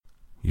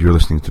You're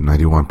listening to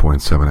 91.7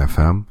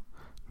 FM,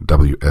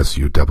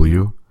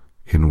 WSUW,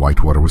 in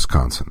Whitewater,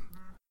 Wisconsin.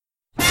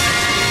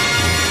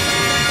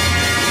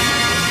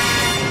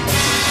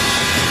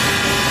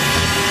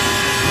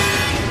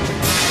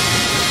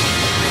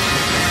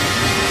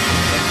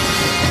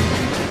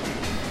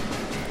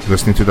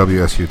 Listening to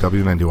WSUW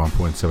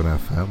 91.7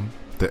 FM,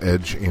 The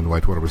Edge in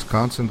Whitewater,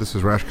 Wisconsin. This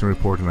is Rashkin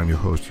Report, and I'm your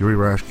host, Yuri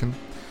Rashkin.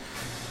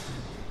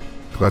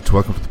 Glad to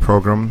welcome to the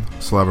program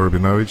Slava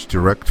Rabinovich,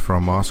 direct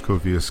from Moscow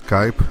via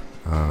Skype.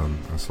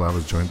 Slava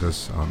has joined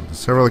us on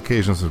several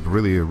occasions, is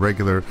really a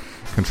regular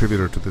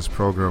contributor to this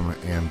program,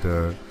 and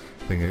I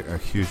think a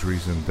huge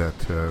reason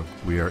that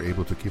we are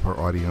able to keep our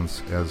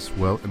audience as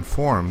well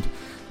informed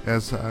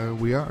as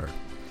we are.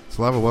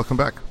 Slava, welcome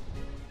back.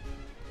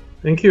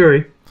 Thank you,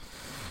 Yuri.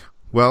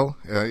 Well,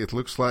 it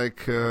looks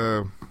like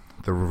the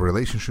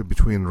relationship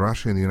between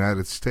Russia and the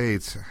United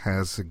States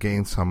has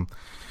gained some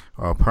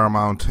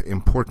paramount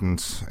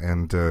importance.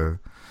 And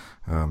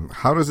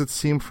how does it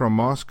seem from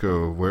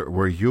Moscow,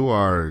 where you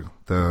are,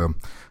 the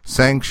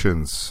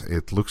sanctions?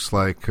 It looks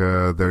like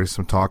there is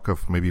some talk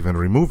of maybe even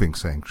removing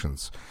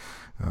sanctions.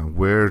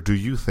 Where do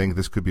you think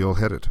this could be all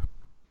headed?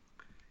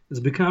 It's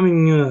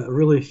becoming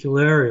really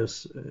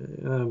hilarious.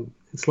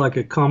 It's like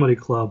a comedy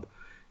club.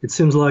 It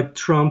seems like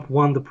Trump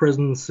won the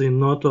presidency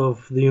not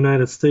of the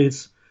United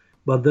States,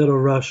 but that of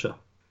Russia.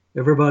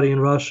 Everybody in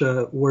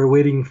Russia were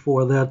waiting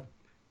for that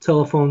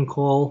telephone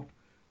call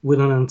with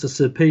an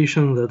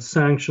anticipation that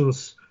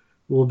sanctions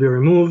will be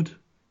removed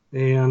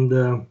and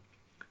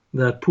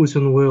that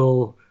Putin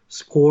will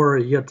score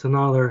yet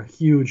another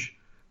huge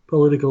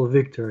political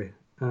victory.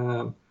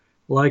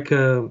 Like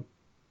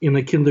in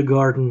a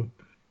kindergarten,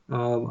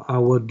 I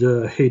would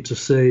hate to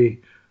say,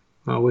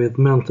 with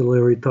mentally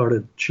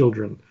retarded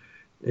children.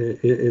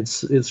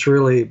 It's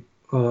really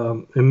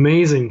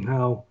amazing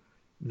how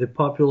the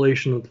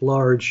population at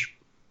large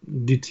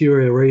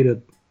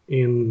deteriorated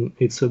in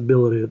its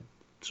ability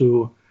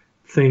to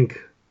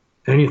think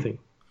anything.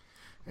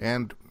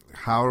 And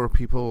how are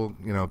people,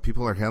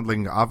 people are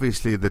handling,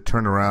 obviously, the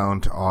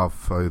turnaround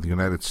of the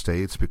United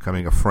States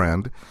becoming a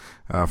friend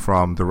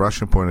from the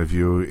Russian point of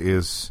view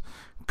is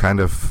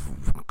kind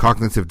of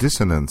cognitive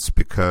dissonance,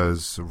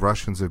 because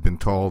Russians have been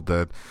told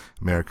that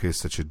America is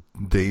such a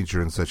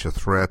danger and such a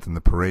threat and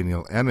the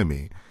perennial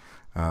enemy.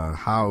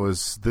 How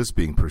is this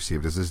being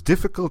perceived? Is it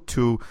difficult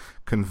to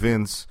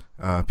convince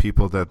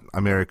people that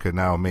America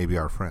now may be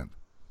our friend?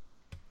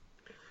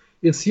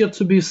 It's yet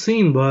to be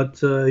seen,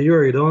 but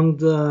Yuri,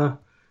 don't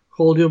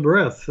hold your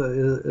breath.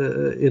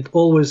 It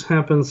always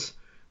happens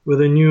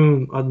with a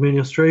new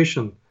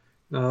administration.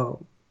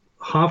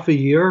 Half a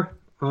year,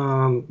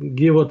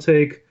 give or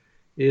take,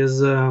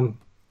 is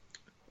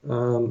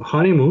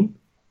honeymoon,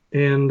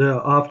 and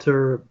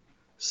after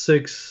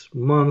 6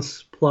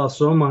 months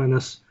plus or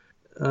minus,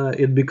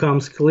 it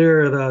becomes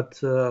clear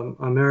that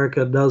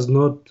America does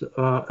not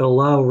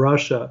allow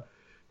Russia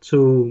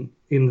to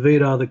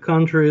invade other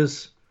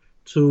countries,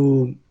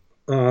 to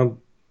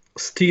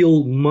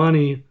steal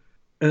money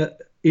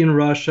in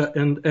Russia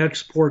and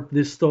export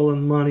this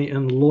stolen money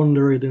and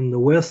launder it in the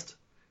West.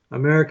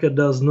 America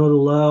does not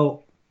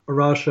allow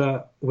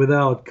Russia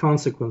without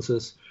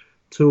consequences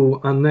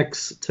to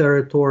annex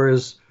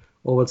territories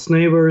of its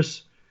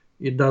neighbors.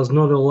 It does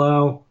not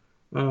allow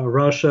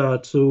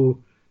Russia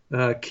to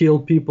kill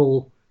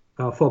people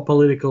for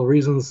political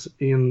reasons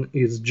in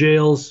its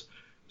jails.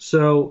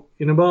 So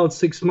in about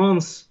 6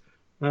 months,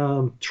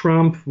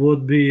 Trump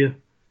would be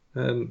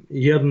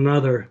yet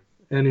another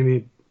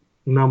enemy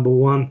number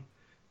one,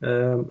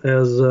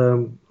 as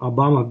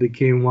Obama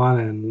became one,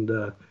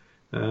 and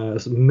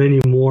many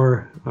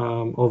more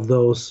of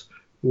those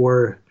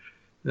were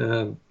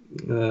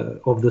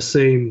of the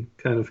same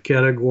kind of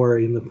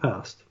category in the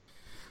past.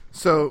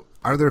 So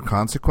are there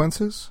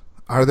consequences?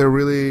 Are there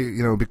really,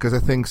 because I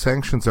think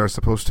sanctions are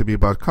supposed to be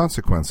about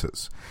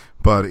consequences.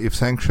 But if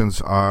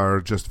sanctions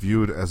are just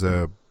viewed as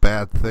a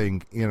bad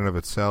thing in and of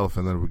itself,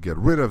 and then we get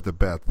rid of the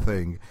bad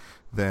thing,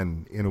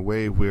 then in a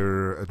way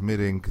we're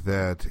admitting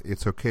that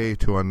it's okay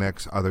to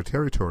annex other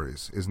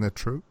territories. Isn't that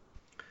true?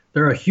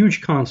 There are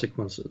huge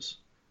consequences.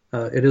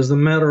 It is a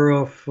matter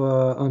of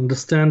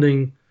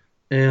understanding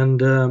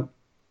and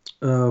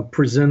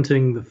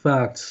presenting the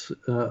facts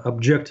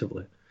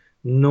objectively,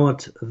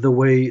 not the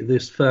way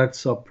these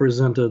facts are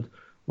presented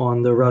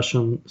on the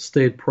Russian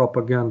state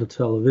propaganda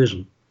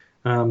television.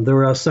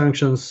 There are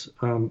sanctions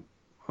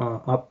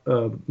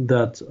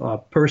that are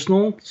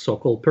personal,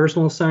 so-called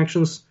personal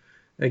sanctions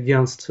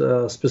against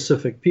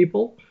specific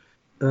people,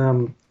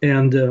 and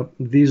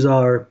these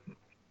are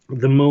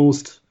the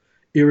most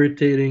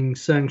irritating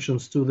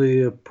sanctions to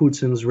the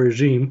Putin's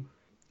regime.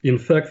 In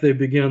fact, they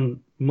began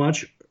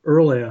much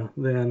earlier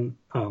than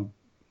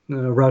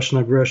Russian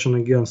aggression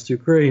against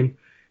Ukraine.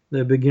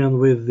 They began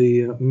with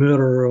the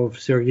murder of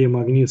Sergei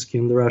Magnitsky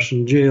in the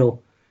Russian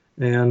jail,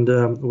 and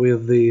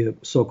with the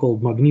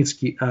so-called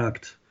Magnitsky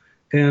Act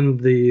and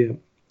the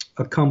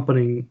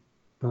accompanying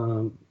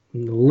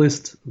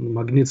list,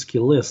 Magnitsky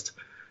list,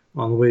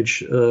 on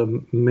which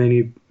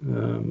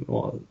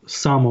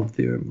some of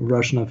the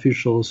Russian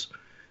officials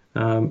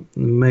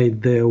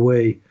made their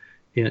way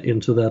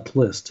into that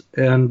list.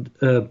 And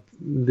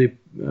the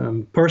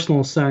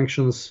personal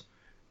sanctions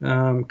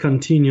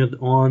continued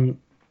on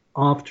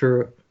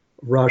after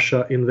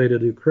Russia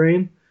invaded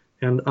Ukraine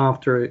and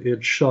after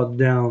it shot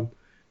down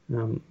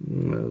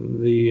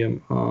the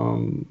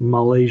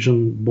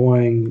Malaysian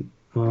Boeing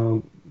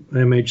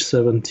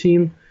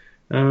MH17.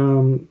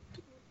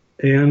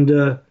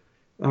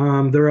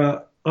 There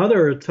are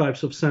other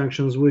types of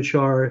sanctions which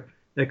are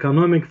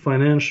economic,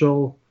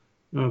 financial,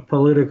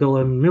 political,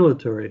 and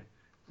military.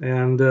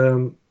 And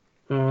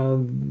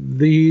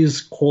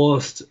these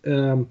caused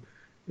an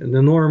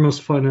enormous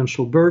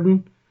financial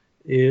burden.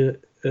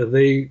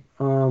 They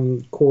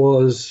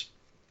cause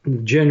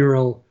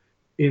general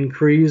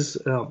increase,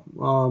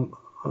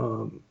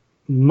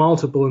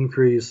 multiple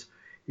increase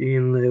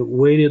in the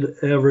weighted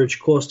average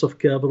cost of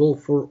capital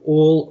for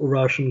all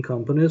Russian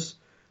companies,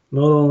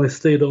 not only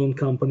state-owned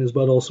companies,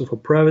 but also for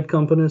private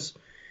companies.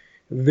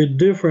 The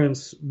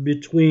difference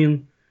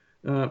between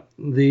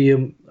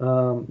the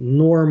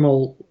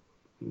normal,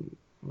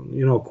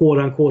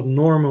 quote-unquote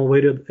normal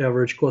weighted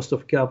average cost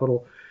of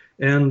capital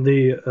and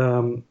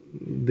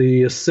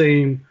the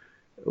same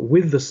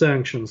with the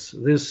sanctions,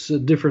 this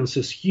difference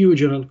is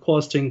huge, and it's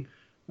costing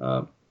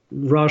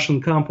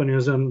Russian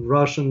companies and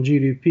Russian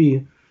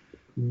GDP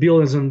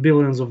billions and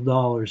billions of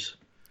dollars.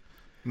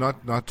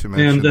 Not to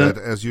mention that,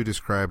 as you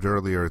described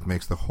earlier, it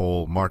makes the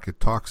whole market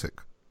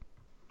toxic.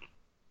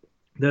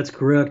 That's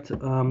correct.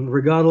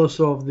 Regardless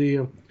of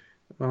the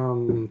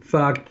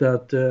fact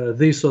that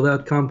this or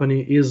that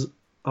company is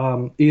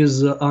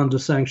under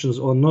sanctions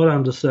or not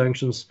under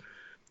sanctions,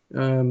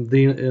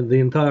 the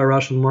entire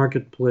Russian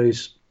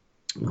marketplace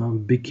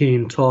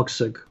became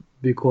toxic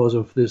because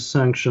of this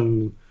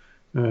sanctions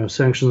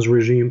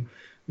regime,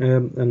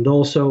 and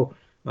also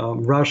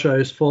Russia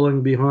is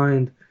falling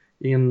behind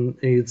in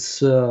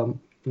its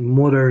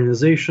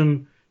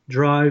modernization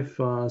drive.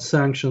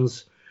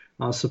 Sanctions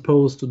are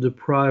supposed to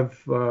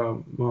deprive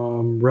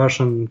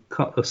Russian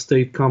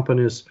state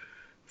companies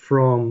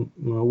from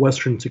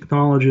Western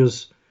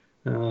technologies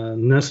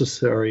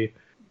necessary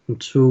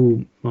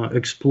to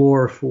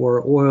explore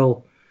for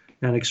oil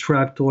and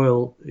extract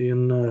oil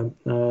in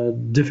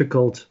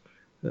difficult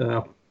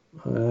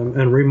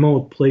and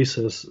remote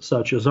places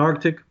such as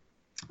Arctic.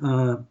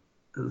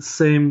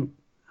 Same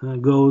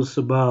goes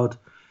about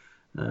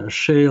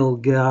shale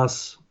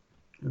gas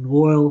and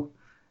oil.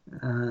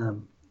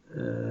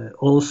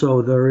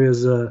 Also, there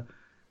is a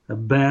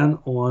ban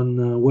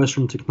on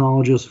Western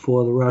technologies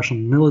for the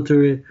Russian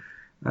military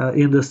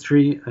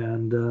industry,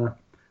 and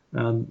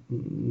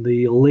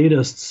the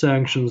latest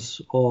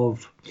sanctions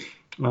of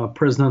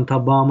President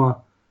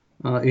Obama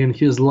in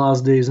his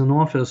last days in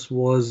office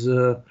was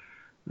the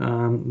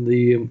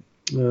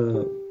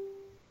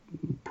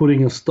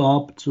putting a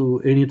stop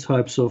to any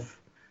types of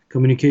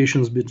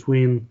communications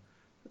between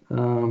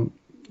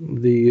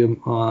the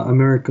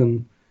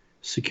American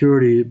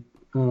security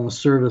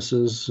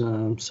services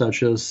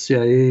such as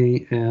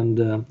CIA and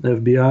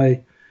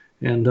FBI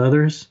and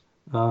others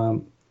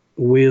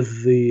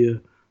with the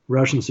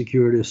Russian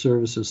security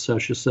services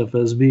such as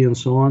FSB and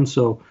so on.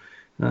 So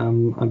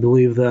I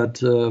believe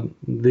that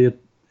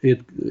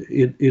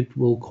it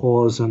will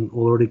cause and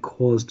already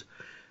caused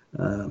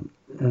a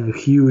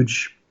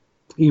huge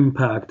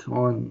impact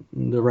on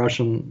the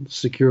Russian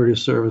security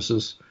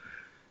services,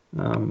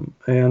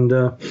 and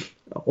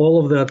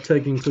all of that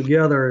taken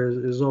together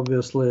is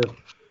obviously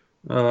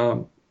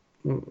not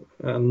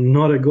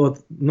a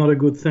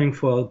good thing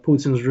for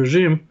Putin's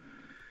regime.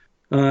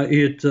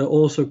 It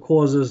also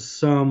causes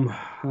some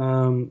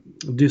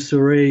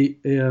disarray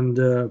and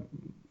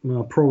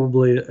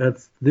probably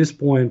at this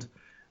point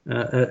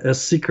a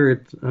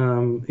secret,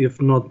 if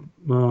not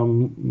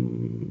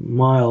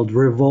mild,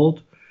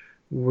 revolt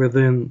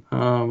within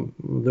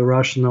the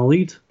Russian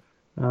elite.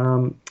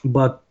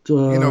 But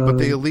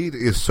the elite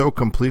is so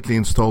completely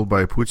installed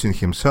by Putin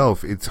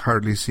himself, it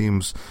hardly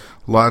seems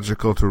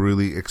logical to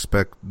really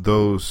expect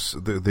those.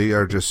 They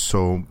are just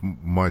so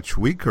much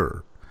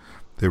weaker.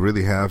 They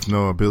really have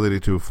no ability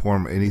to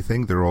form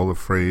anything. They're all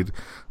afraid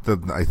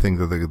that I think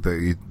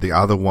that the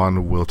other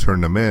one will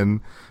turn them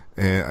in.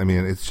 I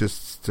mean, it's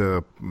just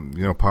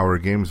power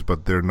games,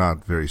 but they're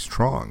not very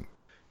strong.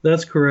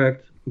 That's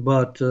correct,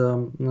 but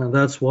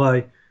that's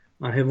why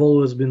I have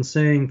always been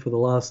saying for the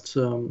last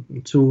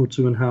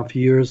 2.5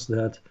 years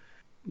that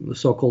the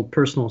so-called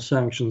personal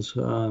sanctions,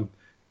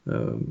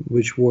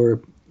 which were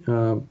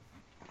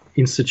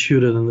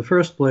instituted in the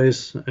first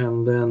place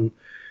and then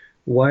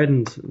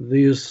widened,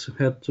 these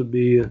had to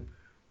be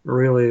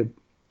really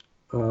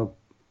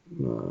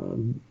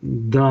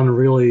done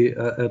really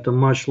at a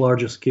much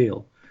larger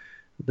scale.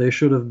 They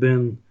should have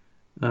been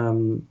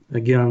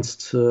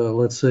against,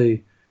 let's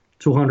say,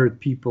 200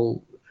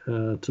 people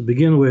to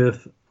begin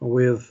with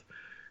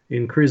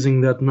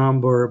increasing that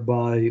number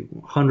by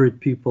 100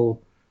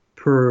 people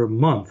per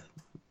month.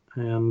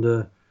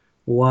 And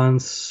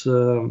once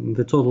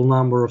the total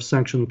number of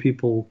sanctioned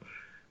people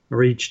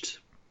reached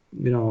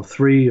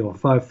 3,000 or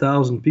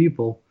 5,000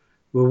 people,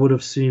 we would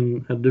have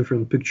seen a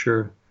different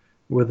picture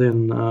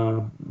within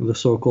the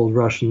so-called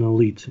Russian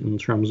elite in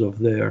terms of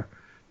their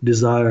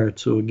desire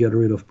to get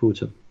rid of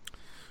Putin.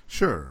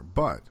 Sure,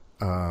 but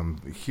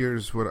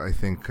here's what I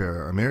think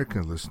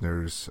American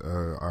listeners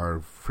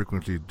are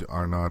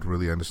not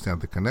really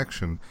understand the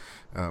connection,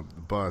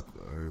 but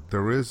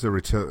there is a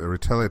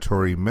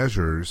retaliatory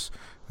measures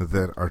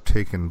that are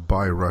taken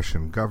by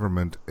Russian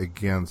government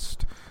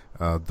against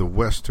the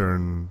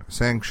Western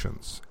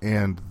sanctions,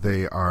 and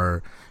they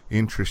are,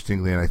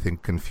 interestingly and I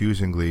think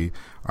confusingly,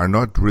 are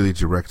not really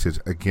directed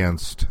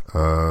against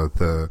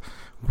the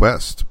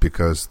West,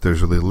 because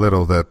there's really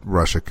little that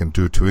Russia can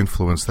do to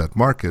influence that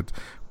market,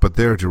 but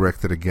they're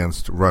directed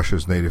against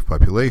Russia's native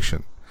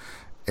population.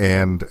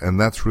 And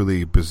that's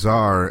really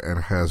bizarre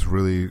and has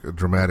really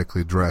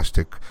dramatically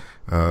drastic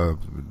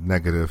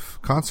negative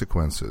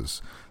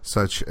consequences,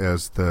 such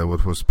as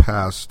what was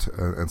passed,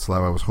 and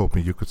Slava, I was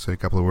hoping you could say a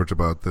couple of words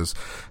about this,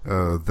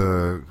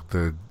 the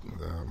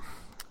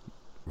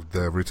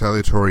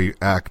retaliatory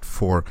act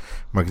for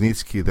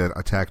Magnitsky that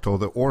attacked all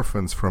the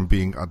orphans from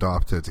being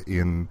adopted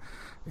in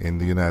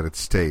the United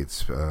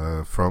States,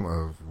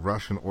 from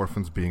Russian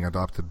orphans being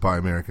adopted by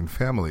American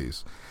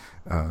families,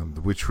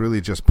 which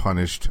really just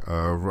punished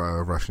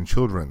Russian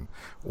children,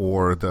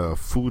 or the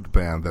food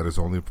ban that is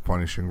only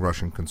punishing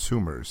Russian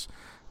consumers.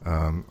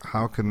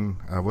 What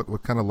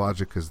kind of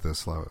logic is this,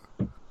 Slava?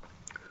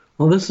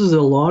 Well, this is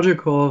the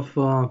logic of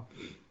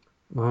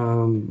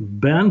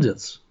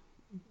bandits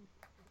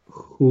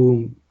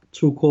who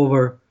took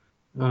over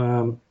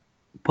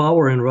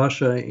power in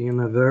Russia in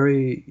a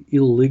very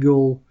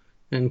illegal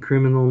and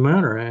criminal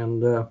manner,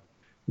 and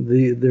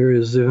there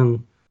is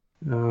even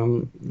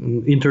an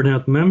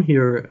internet meme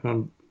here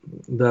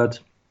that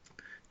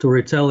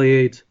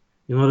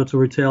in order to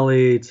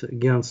retaliate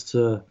against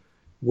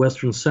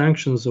Western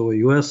sanctions or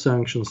U.S.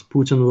 sanctions,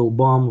 Putin will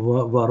bomb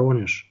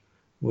Voronezh,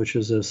 which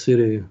is a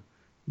city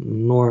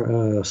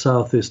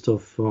southeast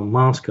of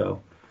Moscow.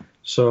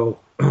 So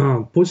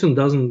Putin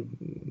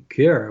doesn't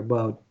care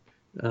about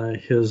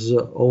his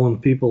own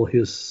people,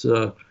 his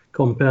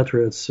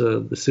compatriots,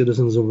 the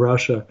citizens of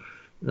Russia,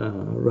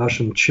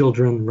 Russian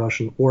children,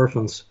 Russian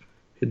orphans.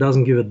 He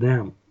doesn't give a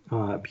damn.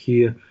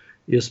 He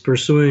is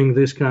pursuing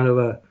this kind of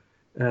a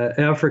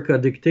Africa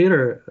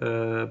dictator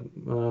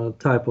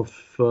type of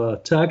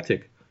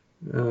tactic.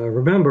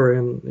 Remember,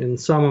 in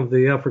some of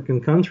the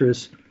African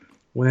countries,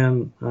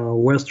 when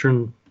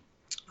Western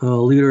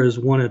leaders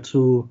wanted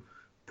to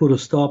put a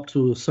stop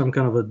to some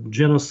kind of a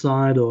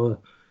genocide or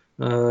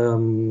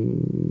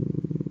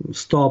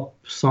stop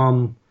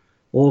some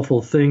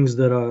awful things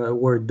that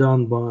were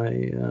done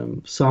by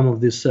some of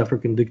these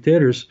African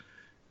dictators,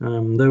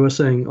 they were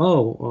saying,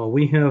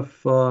 we have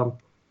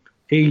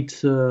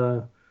 8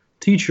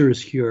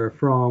 teachers here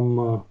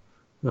from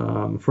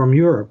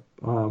Europe.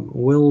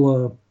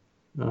 We'll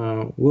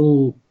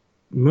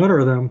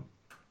murder them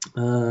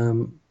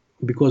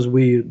because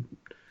we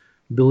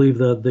believe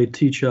that they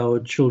teach our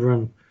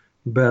children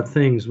bad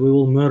things. We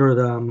will murder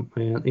them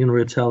in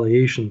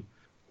retaliation,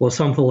 or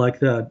something like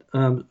that.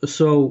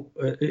 So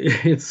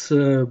it's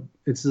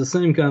the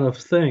same kind of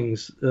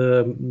things.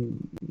 The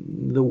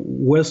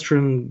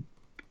Western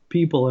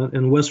people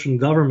and Western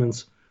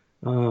governments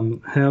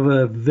have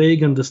a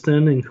vague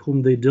understanding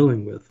whom they're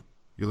dealing with.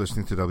 You're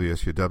listening to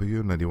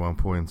WSUW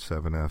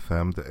 91.7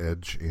 FM, The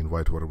Edge in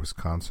Whitewater,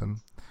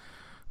 Wisconsin.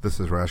 This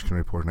is Rashkin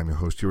Report, and I'm your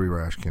host, Yuri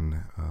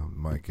Rashkin.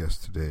 My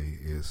guest today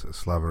is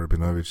Slava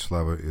Rabinovich.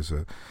 Slava is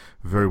a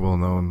very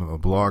well-known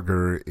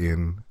blogger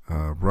in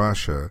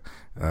Russia,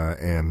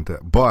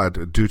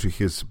 but due to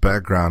his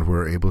background,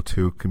 we're able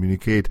to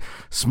communicate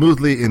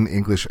smoothly in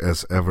English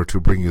as ever to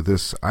bring you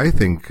this, I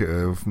think,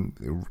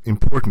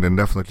 important and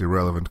definitely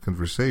relevant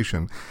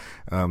conversation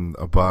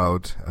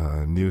about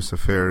news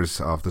affairs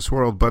of this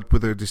world, but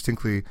with a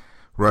distinctly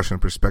Russian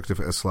perspective,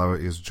 as Slava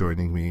is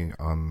joining me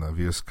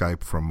via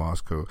Skype from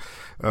Moscow.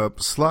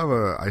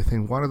 Slava, I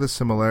think one of the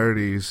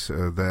similarities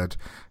that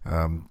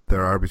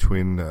there are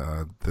between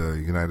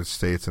the United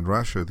States and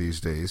Russia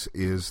these days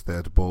is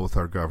that both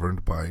are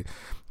governed by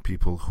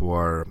people who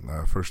are,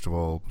 first of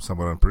all,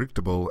 somewhat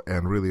unpredictable,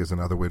 and really is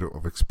another way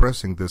of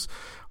expressing this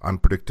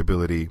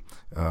unpredictability.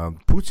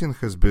 Putin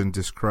has been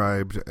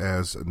described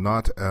as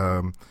not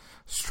a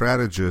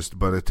strategist,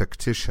 but a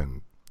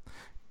tactician.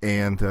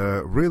 And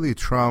really,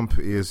 Trump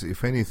is,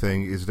 if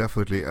anything, is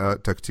definitely a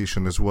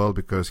tactician as well,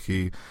 because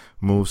he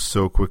moves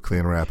so quickly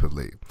and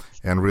rapidly,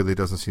 and really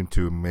doesn't seem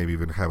to maybe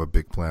even have a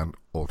big plan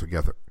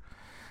altogether.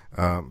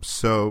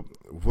 So,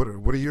 what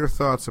are your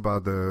thoughts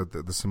about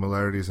the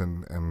similarities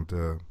and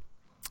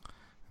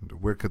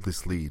where could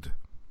this lead?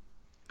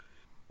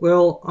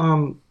 Well,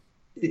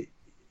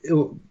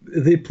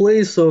 the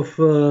place of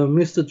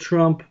Mr.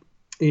 Trump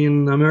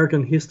in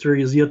American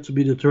history is yet to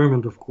be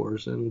determined, of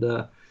course, and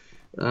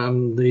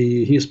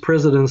his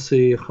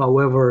presidency,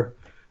 however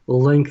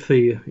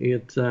lengthy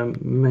it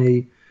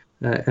may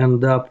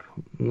end up,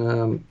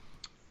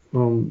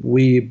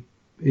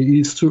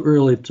 it's too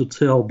early to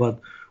tell. But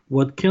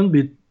what can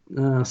be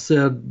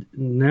said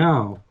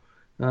now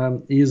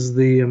is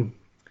the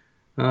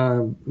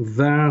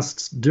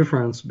vast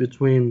difference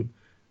between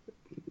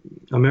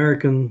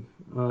American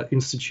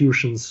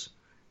institutions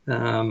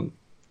and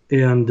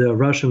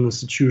Russian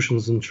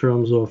institutions in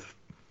terms of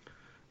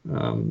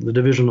the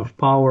division of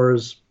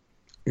powers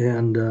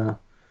and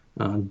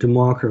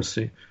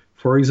democracy.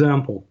 For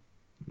example,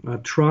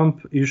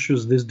 Trump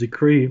issues this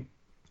decree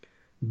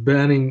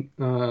banning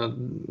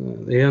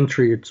the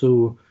entry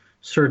to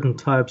certain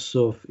types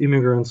of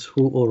immigrants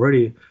who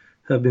already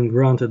have been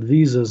granted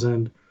visas,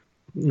 and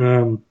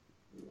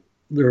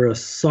there are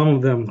some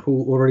of them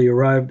who already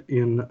arrived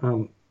in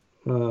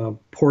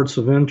ports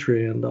of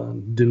entry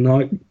and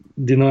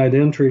denied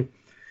entry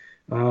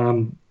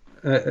at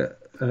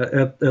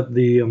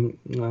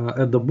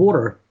the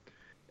border,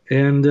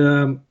 and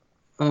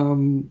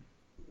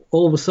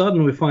all of a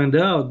sudden we find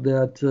out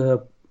that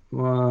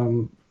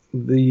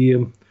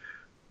the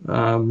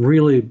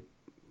really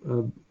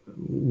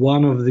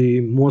one of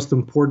the most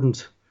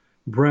important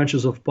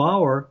branches of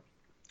power,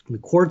 the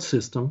court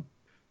system,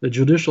 the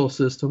judicial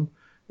system,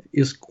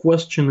 is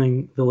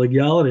questioning the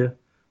legality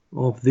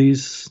of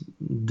this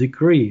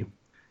decree.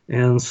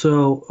 And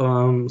so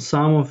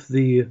some of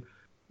the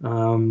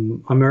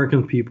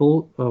American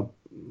people,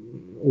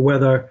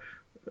 whether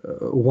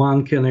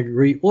one can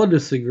agree or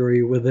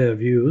disagree with their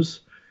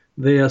views,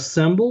 they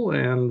assemble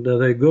and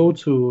they go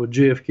to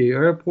JFK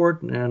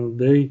Airport and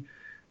they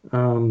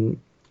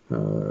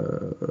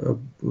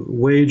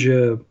wage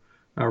a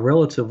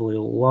relatively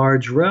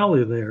large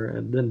rally there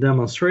and then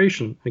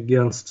demonstration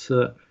against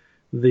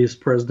these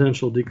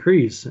presidential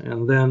decrees.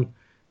 And then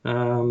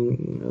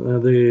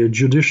the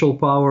judicial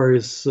power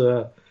is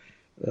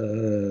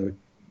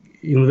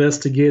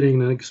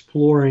investigating and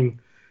exploring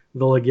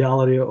the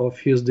legality of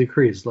his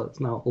decrees.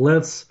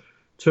 Let's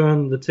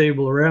turn the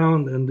table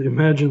around and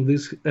imagine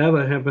this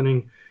ever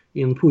happening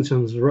in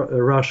Putin's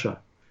Russia.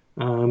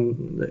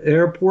 The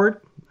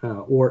airport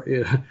or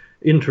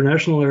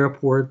international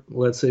airport,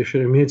 let's say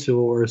Sheremetyevo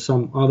or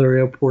some other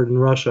airport in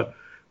Russia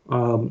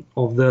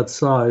of that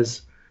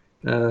size,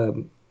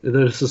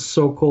 there's a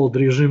so-called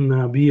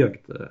режимный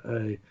объект,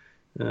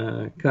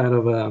 a kind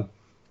of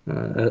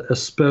a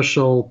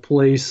special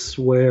place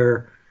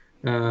where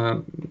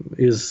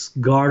is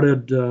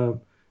guarded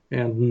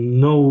and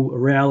no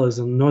rallies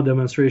and no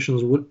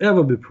demonstrations would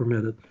ever be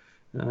permitted.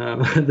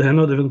 They're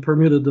not even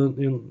permitted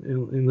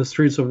in the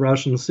streets of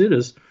Russian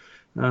cities.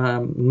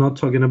 Not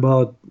talking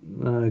about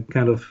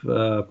kind of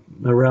a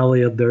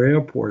rally at their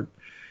airport.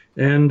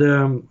 And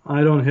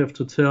I don't have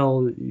to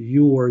tell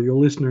you or your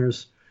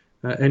listeners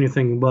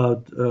anything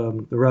about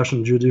the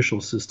Russian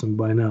judicial system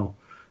by now,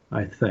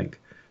 I think.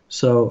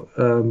 So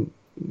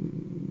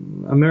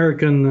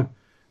American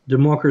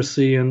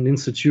democracy and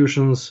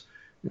institutions,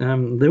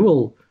 they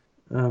will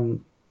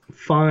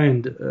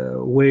find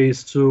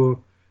ways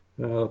to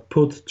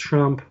put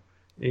Trump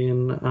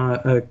in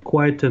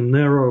quite a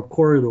narrow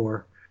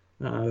corridor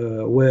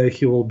where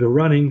he will be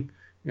running,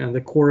 and the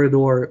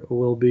corridor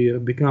will be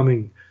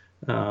becoming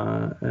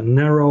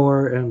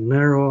narrower and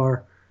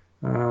narrower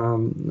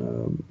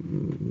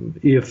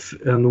if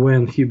and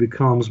when he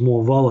becomes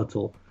more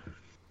volatile.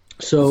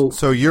 So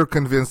you're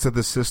convinced that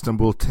the system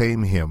will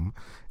tame him,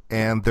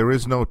 and there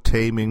is no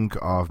taming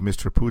of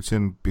Mr.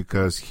 Putin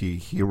because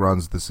he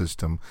runs the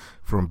system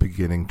from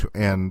beginning to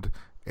end,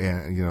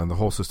 and the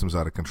whole system's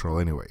out of control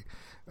anyway.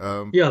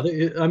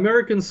 The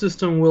American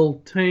system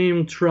will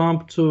tame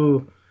Trump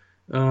to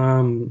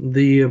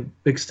the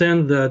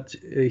extent that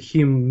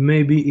he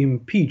may be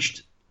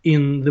impeached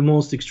in the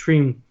most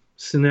extreme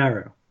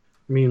scenario.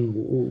 I mean,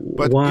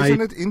 but why?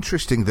 Isn't it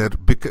interesting that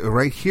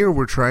right here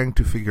we're trying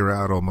to figure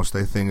out, almost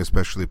I think,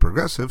 especially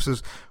progressives,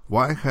 is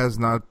why has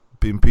not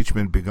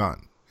impeachment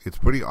begun? It's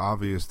pretty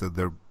obvious that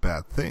they're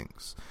bad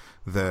things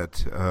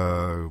that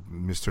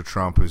Mr.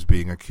 Trump is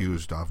being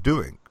accused of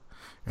doing.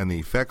 And the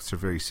effects are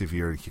very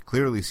severe. He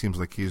clearly seems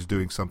like he's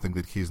doing something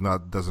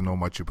that doesn't know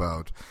much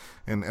about,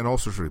 and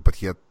also true,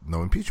 but yet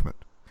no impeachment.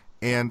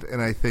 And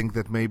I think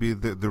that maybe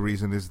the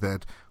reason is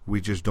that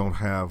we just don't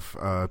have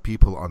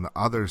people on the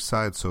other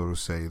side, so to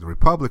say, the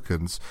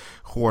Republicans,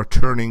 who are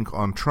turning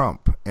on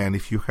Trump. And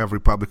if you have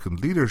Republican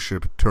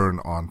leadership turn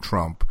on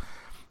Trump,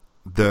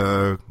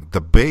 the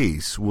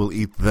base will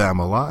eat them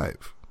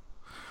alive.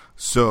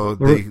 So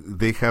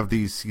they have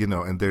these,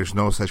 and there's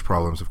no such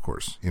problems, of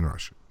course, in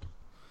Russia.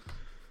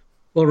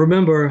 Well,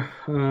 remember,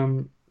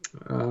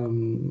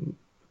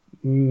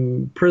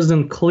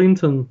 President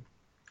Clinton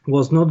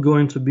was not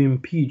going to be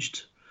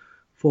impeached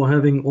for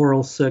having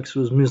oral sex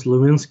with Ms.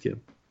 Lewinsky.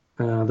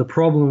 The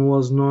problem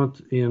was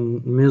not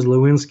in Ms.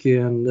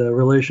 Lewinsky and the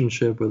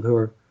relationship with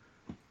her,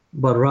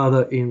 but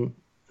rather in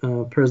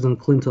President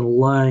Clinton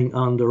lying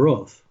under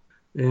oath.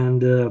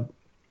 And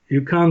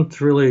you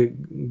can't really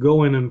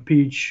go and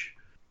impeach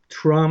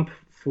Trump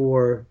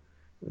for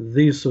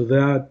this or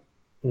that,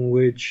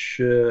 which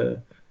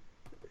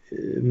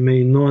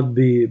may not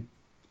be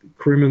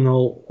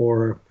criminal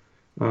or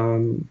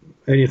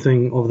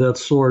anything of that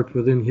sort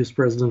within his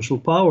presidential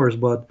powers,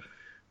 but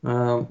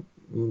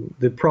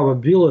the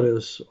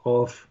probabilities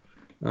of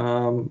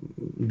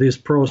this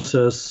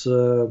process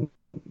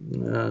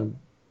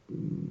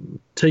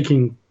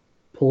taking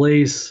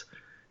place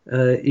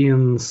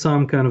in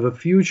some kind of a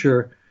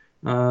future,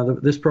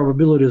 this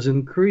probability is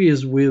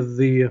increased with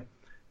the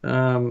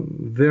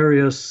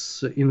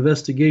various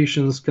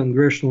investigations,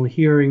 congressional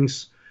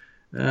hearings,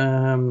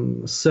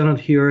 Senate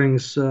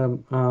hearings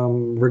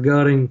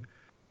regarding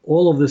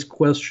all of these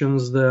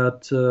questions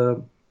that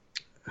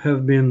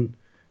have been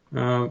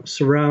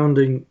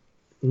surrounding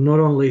not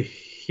only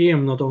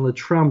him, not only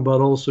Trump,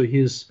 but also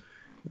his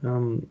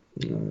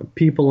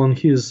people on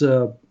his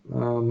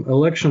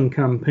election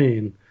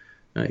campaign,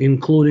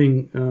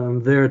 including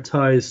their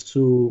ties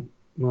to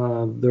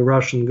the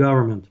Russian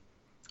government.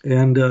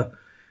 And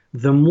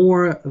the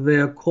more they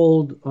are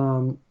called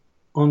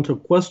onto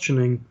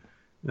questioning,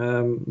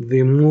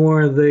 the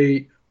more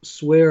they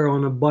swear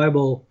on a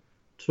Bible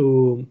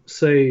to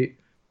say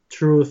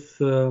truth,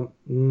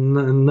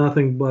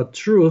 nothing but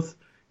truth,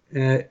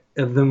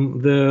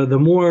 the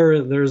more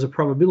there's a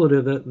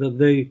probability that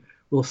they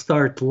will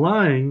start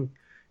lying.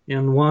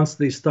 And once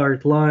they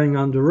start lying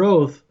under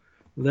oath,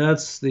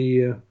 that's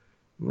the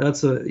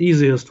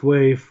easiest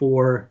way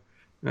for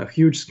a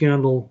huge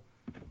scandal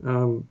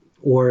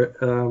or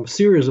a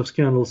series of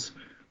scandals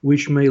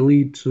which may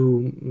lead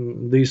to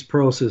these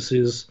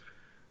processes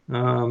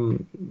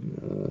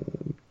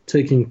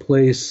taking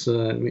place,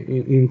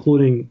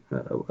 including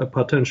a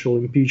potential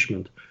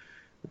impeachment.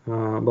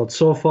 But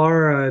so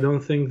far, I don't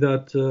think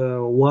that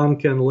one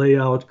can lay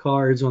out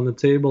cards on the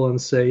table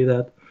and say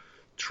that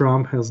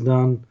Trump has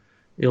done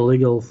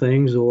illegal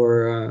things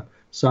or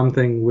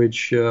something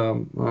which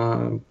are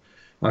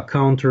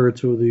counter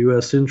to the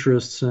U.S.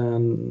 interests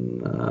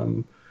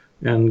and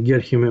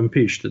get him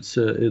impeached.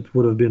 It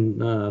would have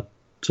been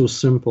too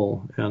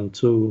simple and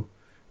too.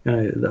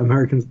 The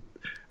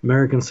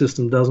American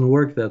system doesn't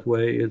work that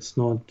way. It's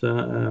not.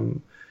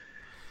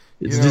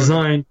 It's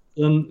designed.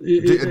 Do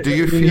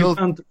you feel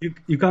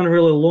you can't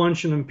really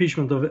launch an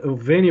impeachment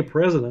of any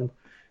president?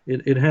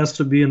 It has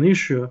to be an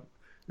issue,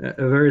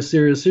 a very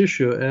serious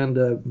issue, and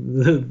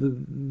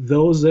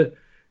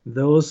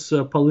those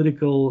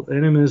political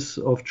enemies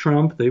of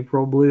Trump, they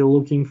probably are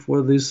looking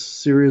for these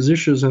serious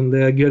issues, and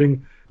they are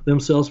getting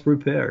themselves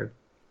prepared.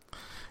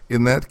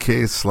 In that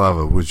case,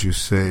 Slava, would you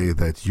say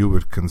that you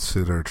would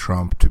consider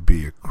Trump to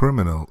be a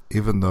criminal,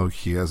 even though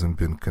he hasn't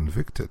been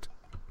convicted?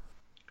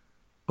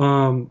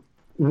 The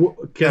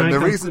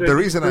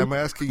reason I'm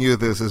asking you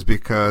this is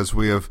because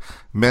we have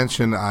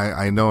mentioned,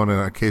 I know on an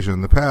occasion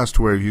in the past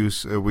where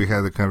we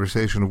had a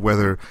conversation of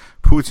whether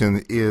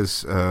Putin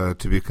is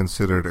to be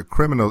considered a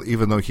criminal,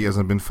 even though he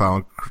hasn't been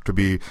found to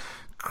be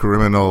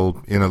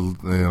criminal in a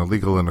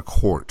legal in a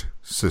court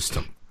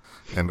system,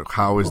 and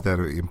how is that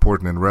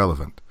important and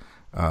relevant?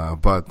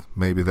 But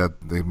maybe that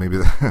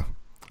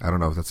I don't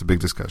know. That's a big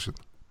discussion.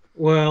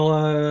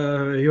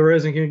 Well, you're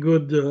raising a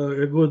good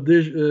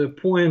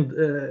point,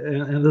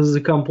 and this is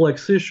a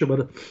complex issue.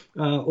 But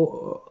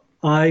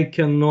I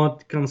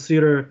cannot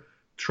consider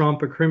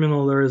Trump a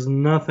criminal. There is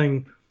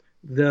nothing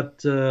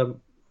that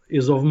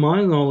is of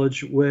my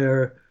knowledge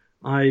where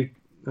I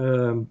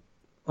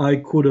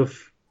could have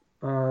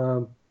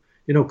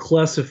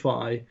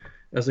classify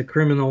as a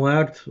criminal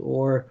act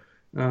or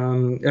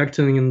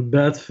acting in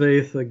bad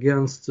faith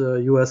against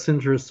U.S.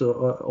 interests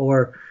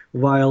or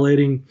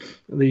violating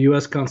the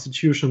U.S.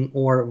 Constitution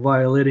or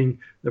violating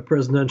the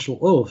presidential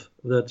oath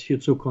that he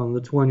took on the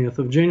 20th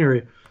of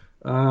January.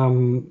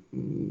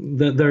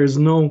 That there is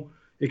no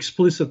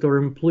explicit or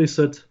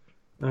implicit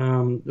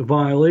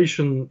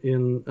violation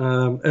in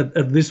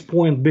at this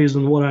point, based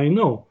on what I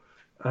know.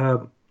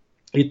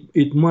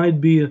 It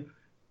might be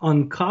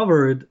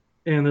uncovered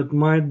and it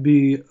might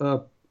be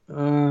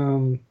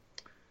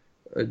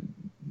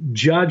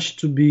judged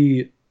to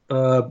be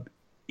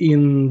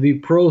in the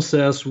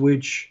process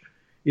which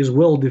is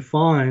well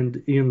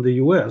defined in the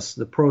U.S.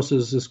 The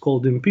process is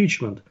called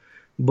impeachment,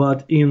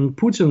 but in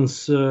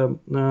Putin's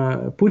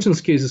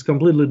case is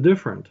completely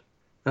different.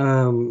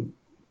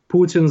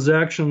 Putin's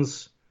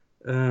actions,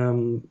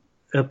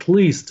 at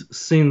least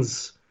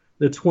since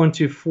the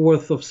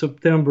 24th of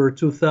September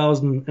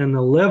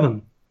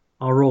 2011,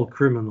 are all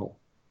criminal.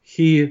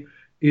 He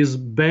is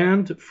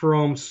banned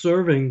from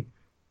serving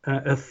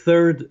a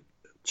third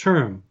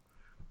term.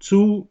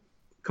 2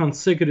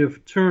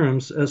 consecutive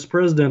terms as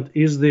president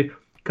is the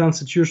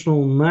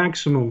constitutional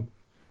maximum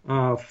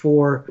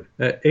for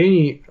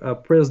any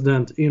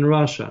president in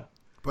Russia.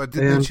 But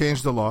didn't he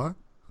change the law?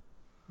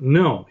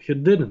 No, he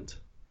didn't.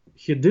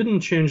 He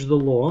didn't change the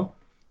law.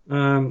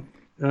 The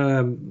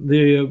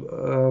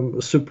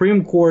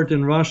Supreme Court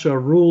in Russia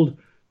ruled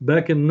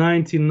back in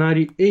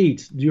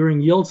 1998,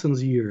 during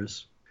Yeltsin's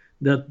years,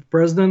 that the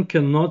president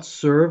cannot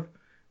serve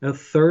a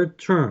third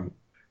term,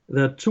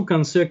 that 2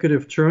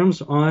 consecutive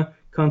terms are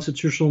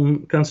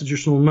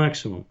constitutional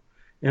maximum.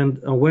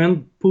 And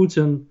when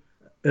Putin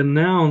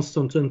announced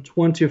on the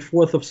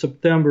 24th of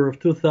September of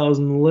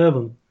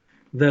 2011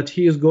 that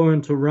he is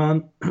going to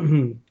run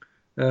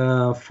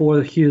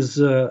for his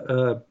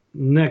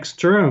next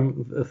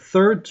term, a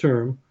third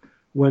term,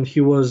 when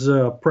he was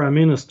prime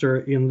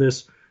minister in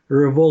this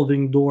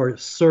revolving door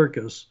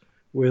circus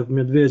with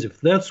Medvedev,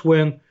 that's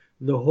when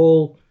the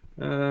whole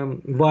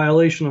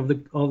violation of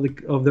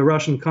the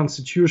Russian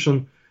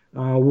Constitution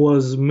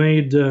was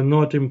made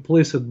not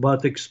implicit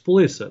but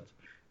explicit,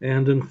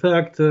 and in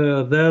fact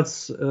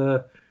that's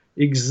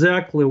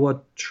exactly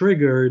what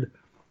triggered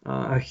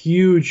a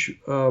huge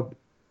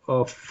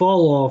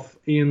fall off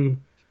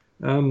in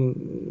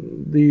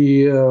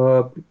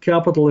the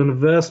capital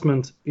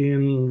investment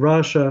in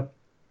Russia.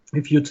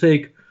 If you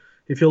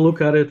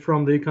look at it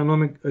from the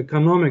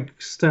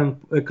economics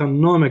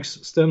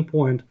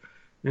standpoint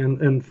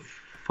and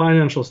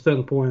financial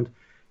standpoint,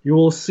 you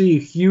will see a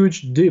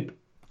huge dip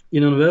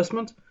in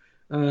investment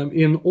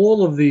in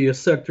all of the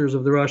sectors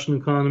of the Russian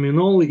economy, in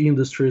all the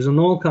industries, and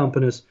all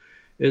companies.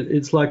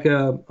 It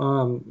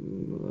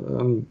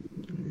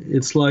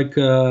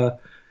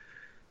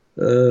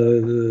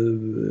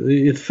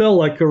fell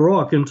like a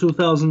rock in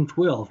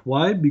 2012.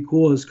 Why?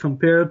 Because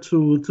compared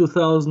to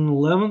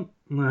 2011,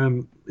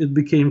 it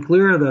became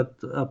clear that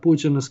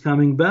Putin is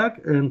coming back,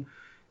 and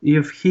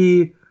if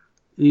he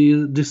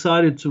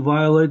decided to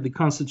violate the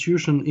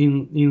constitution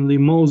in the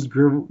most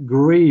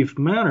grave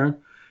manner,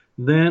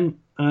 then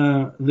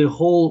the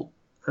whole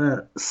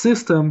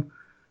system,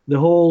 the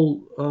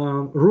whole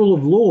rule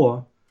of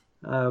law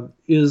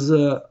is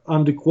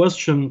under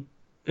question,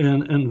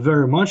 and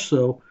very much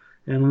so.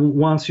 And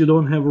once you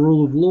don't have a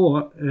rule of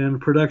law and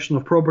protection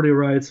of property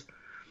rights,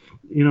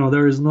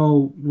 there is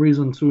no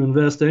reason to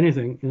invest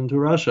anything into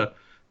Russia.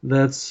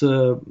 That's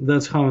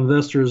how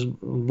investors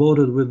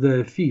voted with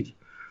their feet.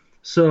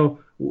 So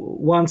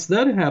once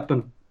that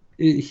happened,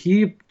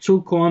 he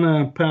took on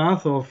a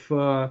path of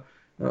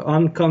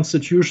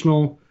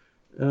unconstitutional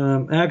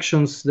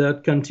actions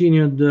that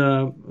continued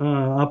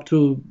up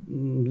to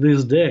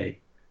this day.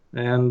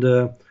 And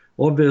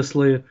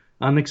obviously,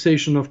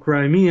 annexation of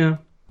Crimea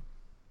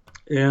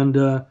and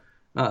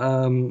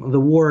the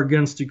war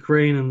against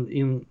Ukraine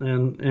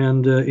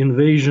and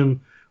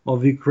invasion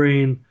of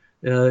Ukraine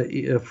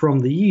from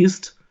the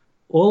east,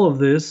 all of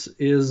this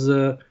is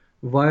a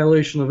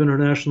violation of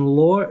international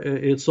law.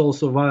 It's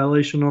also a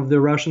violation of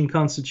the Russian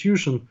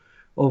Constitution,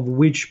 of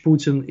which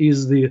Putin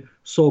is the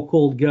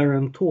so-called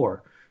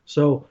guarantor.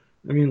 So,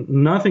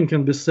 nothing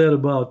can be said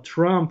about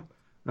Trump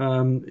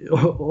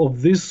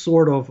of this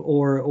sort of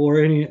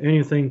or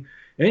anything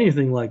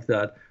like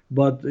that.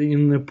 But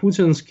in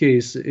Putin's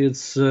case,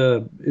 it's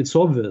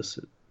obvious.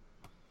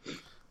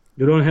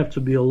 You don't have to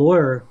be a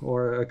lawyer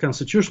or a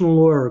constitutional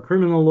lawyer or a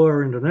criminal lawyer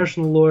or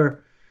international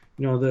lawyer.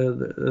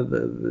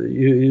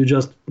 You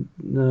just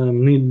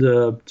need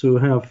to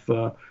have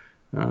a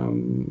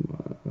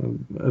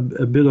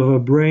bit of a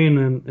brain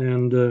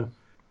and the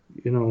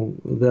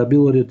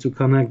ability to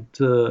connect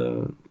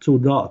two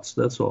dots.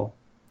 That's all.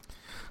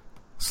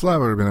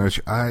 Slava Rubinovich,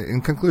 in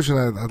conclusion,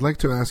 I'd like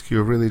to ask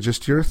you really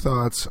just your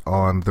thoughts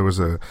on, there was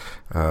a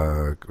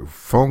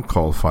phone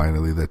call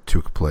finally that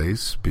took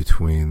place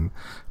between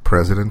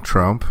President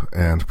Trump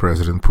and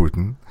President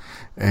Putin,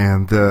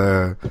 and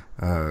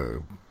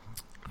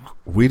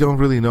we don't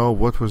really know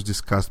what was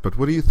discussed, but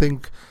what do you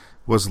think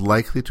was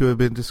likely to have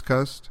been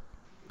discussed?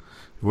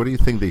 What do you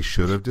think they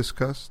should have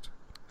discussed?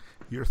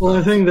 Your thoughts? Well,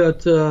 I think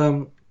that,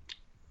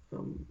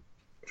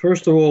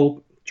 first of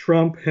all,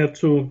 Trump had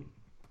to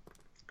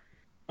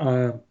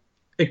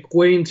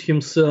acquaint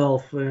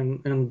himself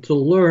and to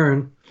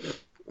learn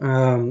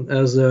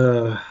as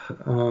a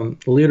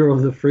leader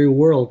of the free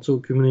world to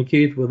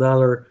communicate with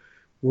other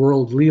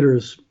world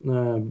leaders,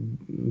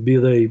 be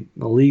they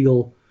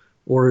legal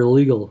or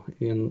illegal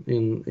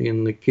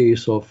in the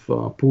case of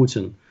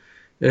Putin.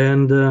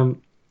 And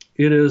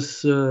it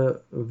is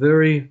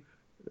very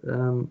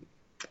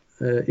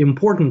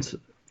important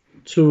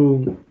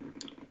to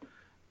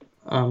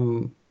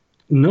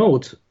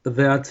note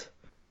that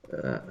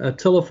a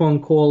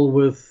telephone call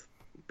with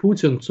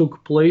Putin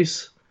took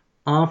place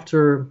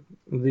after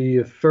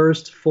the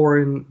first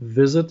foreign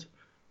visit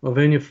of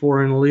any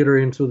foreign leader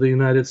into the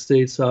United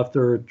States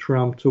after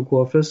Trump took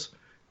office.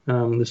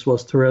 This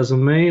was Theresa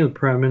May, the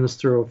Prime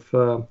Minister of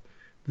the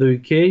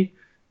UK,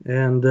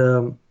 and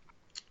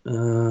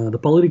the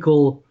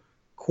political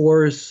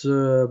course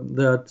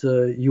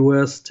that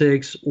US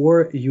takes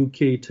or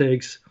UK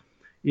takes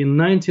in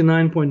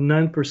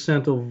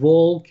 99.9% of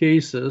all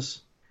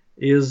cases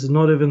is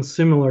not even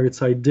similar,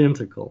 it's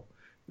identical.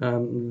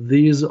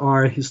 These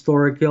are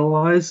historic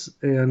allies,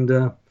 and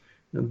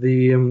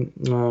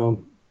the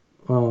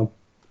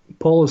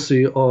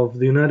policy of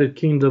the United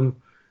Kingdom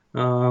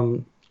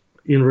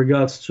in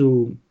regards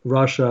to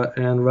Russia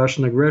and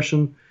Russian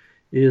aggression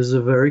is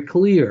very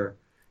clear.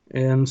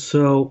 And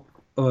so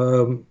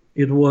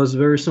it was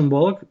very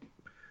symbolic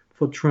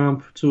for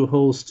Trump to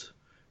host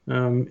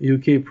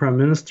UK Prime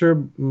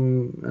Minister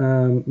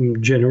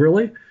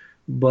generally,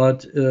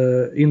 but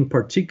in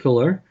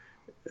particular,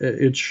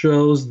 it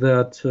shows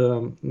that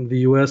the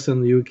US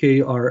and the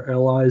UK are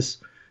allies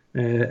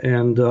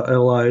and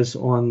allies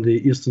on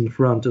the Eastern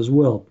Front as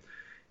well.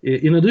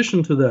 In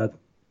addition to that,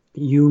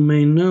 you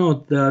may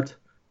note that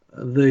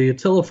the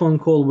telephone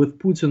call with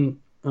Putin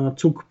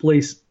took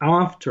place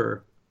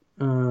after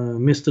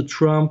Mr.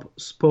 Trump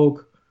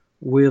spoke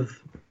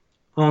with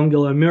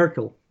Angela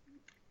Merkel.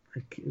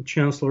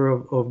 Chancellor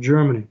of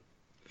Germany.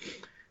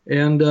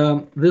 And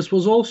this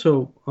was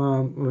also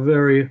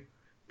very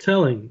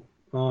telling.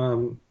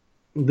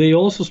 They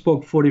also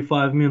spoke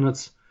 45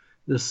 minutes,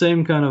 the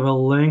same kind of a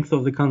length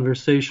of the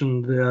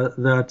conversation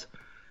that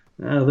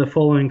the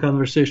following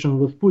conversation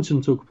with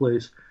Putin took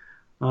place.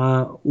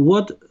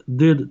 What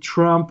did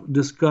Trump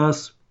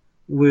discuss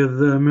with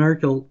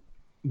Merkel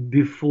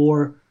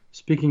before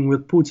speaking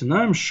with Putin?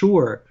 I'm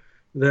sure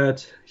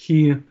that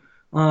he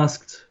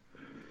asked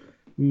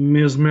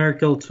Ms.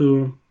 Merkel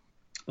to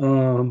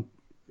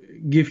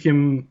give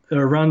him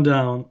a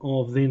rundown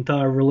of the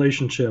entire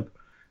relationship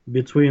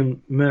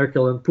between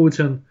Merkel and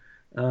Putin,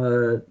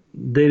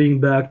 dating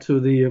back to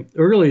the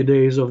early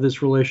days of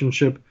this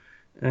relationship,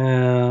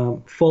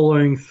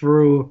 following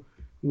through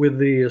with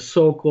the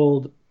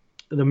so-called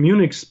the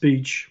Munich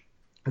speech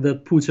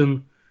that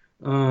Putin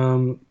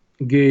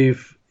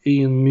gave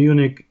in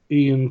Munich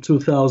in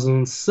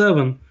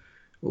 2007,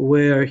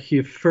 where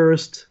he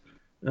first,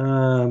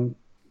 for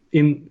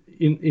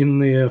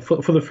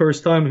the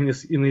first time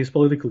in his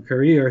political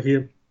career,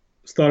 he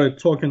started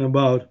talking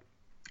about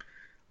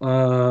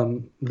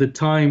the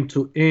time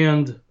to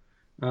end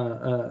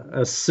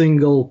a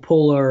single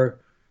polar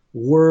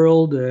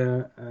world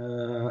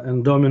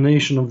and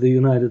domination of the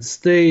United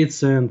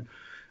States, and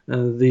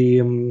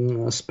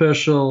the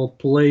special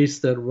place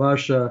that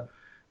Russia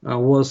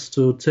was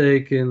to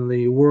take in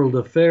the world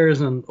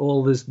affairs, and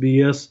all this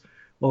BS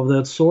of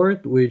that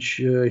sort, which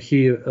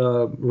he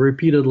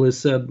repeatedly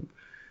said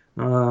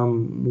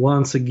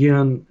once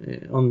again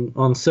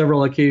on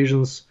several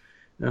occasions,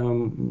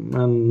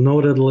 and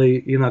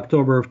notably in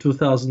October of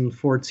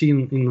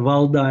 2014 in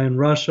Valda in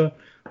Russia,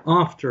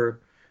 after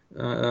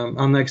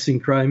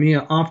annexing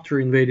Crimea, after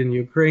invading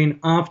Ukraine,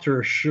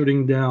 after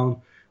shooting down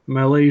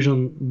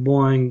Malaysian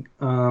Boeing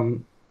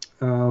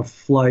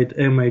flight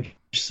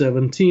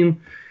MH17,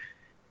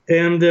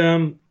 and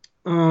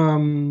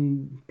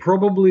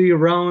probably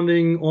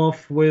rounding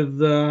off with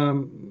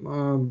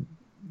the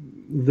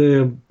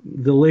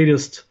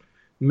latest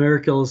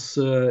Merkel's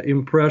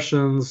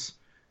impressions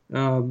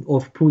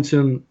of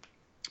Putin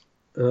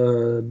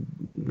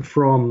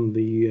from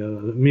the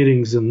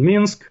meetings in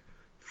Minsk,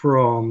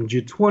 from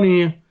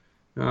G20,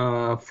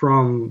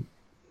 from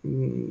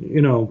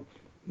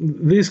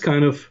this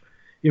kind of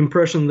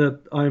impression that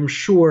I'm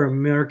sure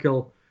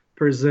Merkel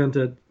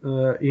presented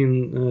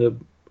in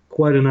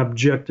quite an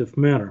objective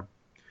manner.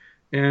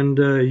 And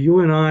you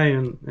and I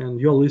and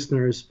your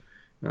listeners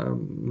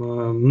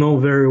know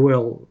very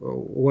well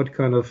what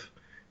kind of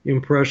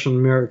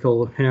impression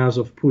Merkel has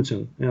of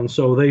Putin. And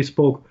so they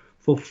spoke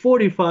for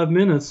 45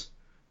 minutes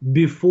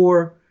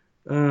before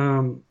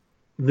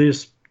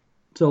this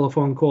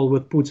telephone call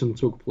with Putin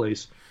took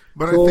place.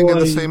 But I think at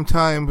the same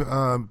time,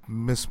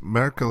 Ms.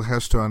 Merkel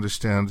has to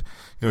understand,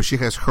 she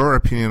has her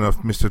opinion of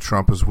Mr.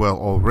 Trump as well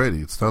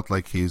already. It's not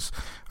like he's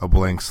a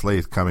blank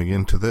slate coming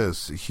into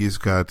this. He's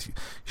got,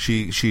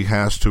 she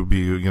has to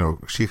be,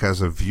 she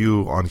has a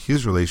view on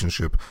his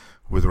relationship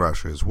with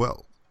Russia as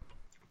well.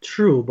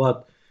 True,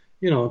 but,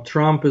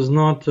 Trump is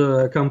not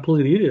a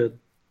complete idiot.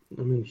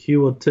 I mean, he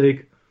would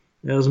take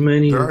as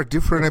many. There are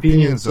different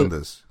opinions on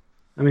this.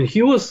 I mean,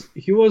 he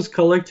was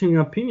collecting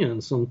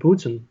opinions on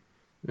Putin,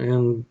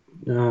 and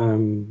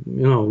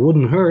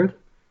wouldn't hurt.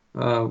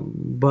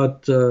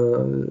 But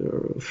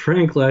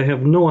frankly, I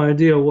have no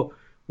idea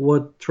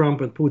what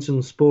Trump and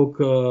Putin spoke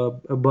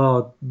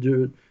about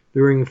during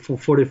a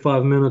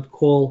 45-minute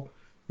call.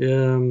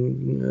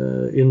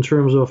 In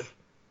terms of,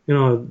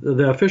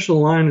 the official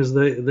line is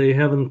they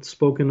haven't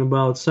spoken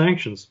about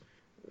sanctions.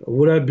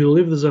 Would I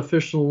believe this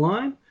official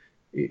line?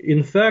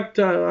 In fact,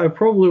 I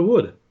probably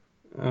would.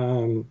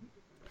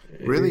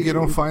 Really? You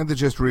don't find that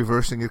just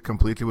reversing it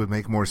completely would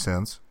make more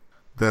sense?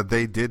 That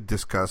they did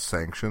discuss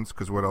sanctions,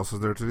 because what else is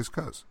there to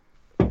discuss?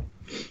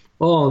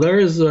 Oh, there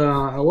is a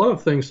lot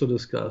of things to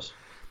discuss.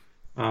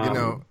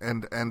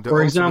 And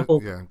for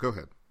example, yeah, go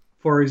ahead.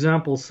 For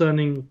example,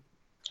 sending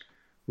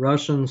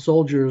Russian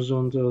soldiers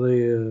onto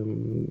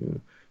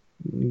in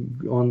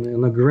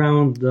a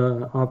ground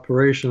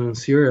operation in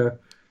Syria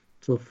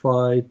to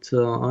fight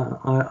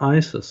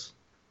ISIS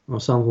or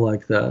something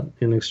like that,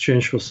 in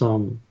exchange for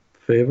some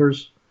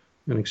favors,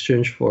 in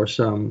exchange for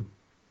some,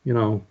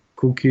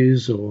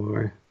 cookies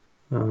or,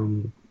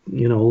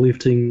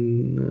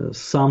 lifting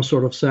some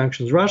sort of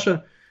sanctions.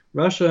 Russia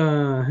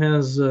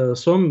has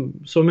so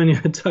many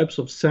types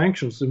of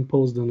sanctions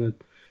imposed on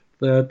it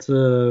that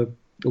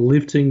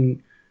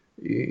lifting,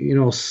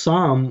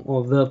 some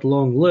of that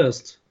long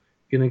list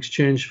in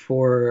exchange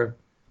for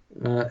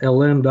a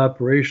land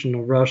operation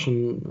of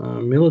Russian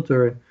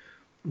military,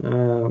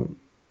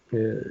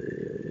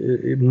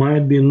 it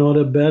might be not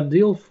a bad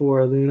deal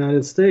for the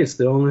United States.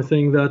 The only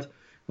thing that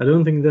I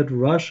don't think that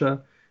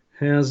Russia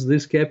has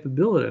this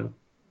capability.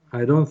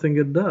 I don't think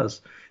it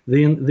does.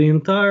 The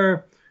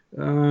entire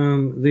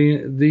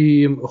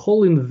the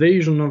whole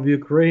invasion of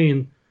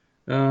Ukraine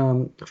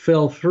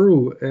fell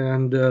through,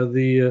 and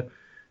the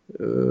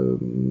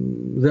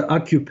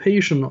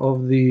occupation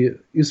of the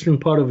eastern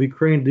part of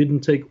Ukraine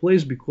didn't take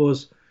place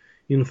because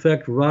in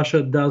fact,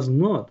 Russia does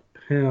not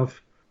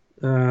have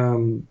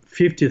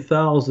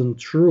 50,000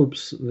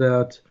 troops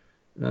that,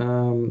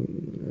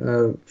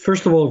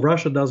 first of all,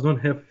 Russia does not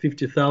have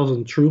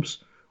 50,000 troops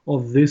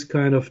of this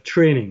kind of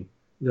training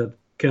that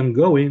can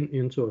go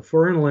into a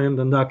foreign land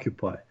and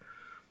occupy.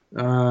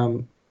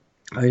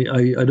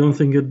 I don't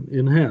think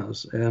it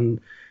has.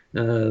 And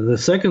the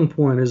second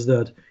point is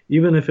that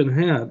even if it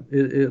had,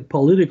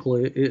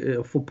 politically,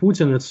 for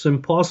Putin, it's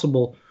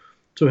impossible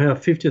to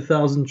have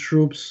 50,000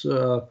 troops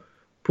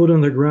put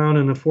on the ground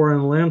in a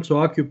foreign land to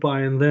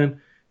occupy and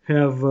then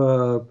have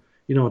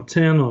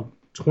 10 or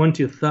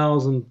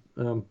 20,000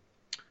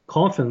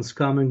 coffins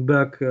coming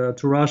back to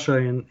Russia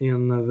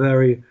in a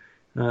very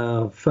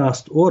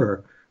fast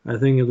order. I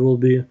think it will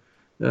be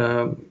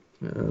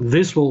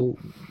this will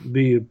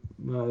be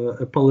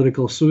a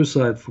political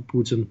suicide for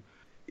Putin,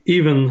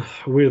 even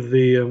with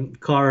the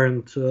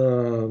current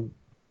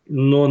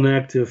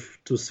non-active,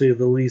 to say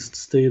the least,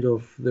 state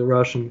of the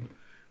Russian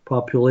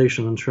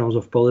population in terms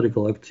of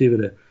political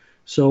activity.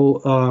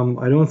 So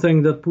I don't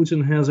think that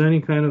Putin has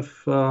any kind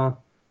of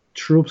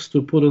troops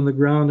to put on the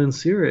ground in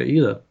Syria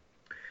either.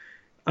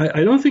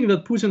 I don't think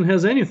that Putin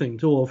has anything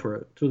to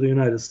offer to the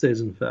United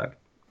States, in fact.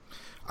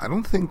 I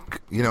don't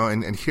think,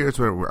 and here's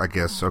where I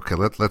guess, okay,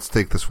 let's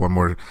take this one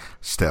more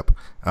step.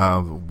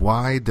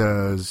 Why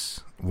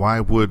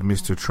would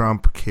Mr.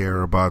 Trump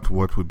care about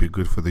what would be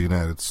good for the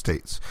United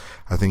States?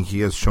 I think he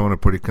has shown a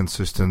pretty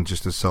consistent,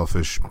 just a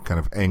selfish kind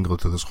of angle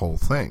to this whole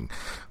thing.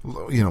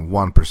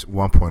 One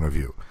point of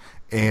view.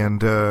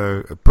 And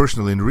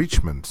personal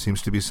enrichment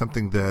seems to be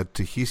something that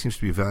he seems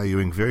to be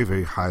valuing very,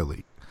 very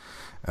highly,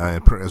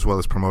 as well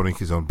as promoting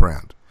his own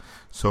brand.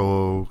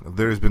 So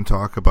there's been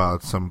talk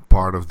about some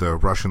part of the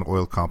Russian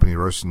oil company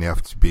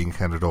Rosneft being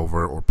handed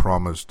over or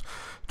promised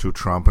to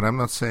Trump. And I'm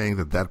not saying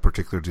that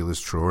particular deal is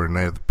true or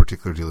any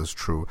particular deal is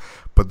true,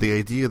 but the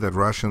idea that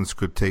Russians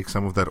could take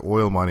some of that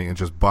oil money and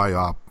just buy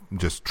up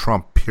just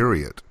Trump,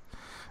 period.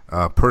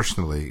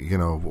 Personally,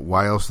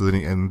 why else do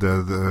they? And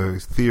the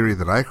theory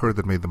that I heard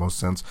that made the most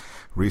sense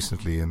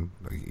recently, and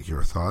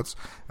your thoughts,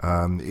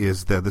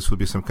 is that this would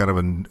be some kind of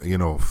a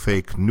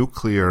fake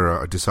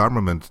nuclear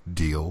disarmament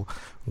deal,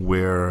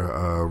 where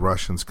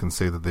Russians can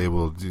say that they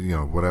will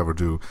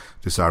do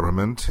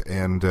disarmament,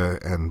 and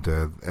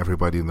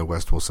everybody in the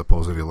West will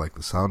supposedly like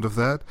the sound of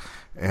that,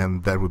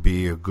 and that would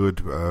be a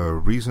good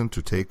reason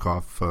to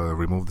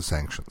remove the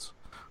sanctions.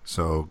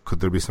 So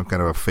could there be some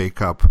kind of a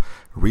fake-up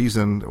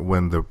reason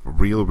when the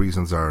real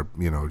reasons are,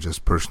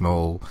 just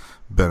personal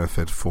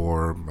benefit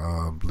for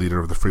leader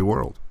of the free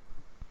world?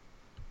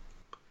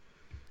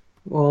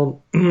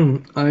 Well,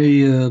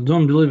 I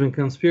don't believe in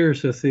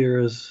conspiracy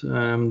theories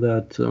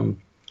that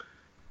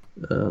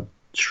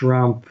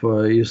Trump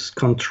is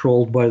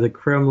controlled by the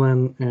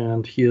Kremlin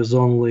and he is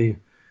only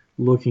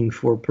looking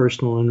for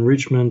personal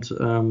enrichment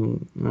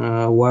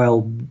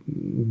while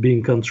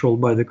being controlled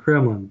by the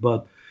Kremlin.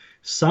 But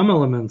some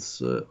elements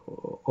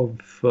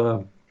of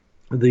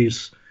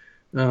these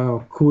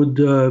could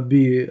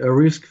be a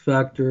risk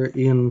factor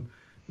in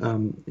a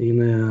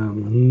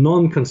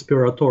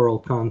non-conspiratorial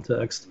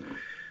context.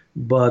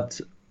 But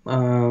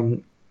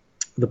the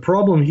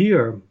problem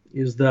here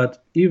is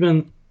that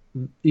even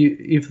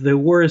if there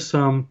were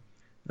some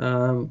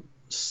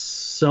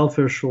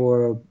selfish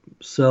or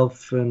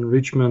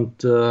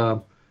self-enrichment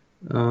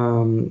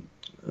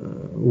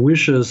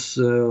wishes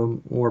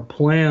or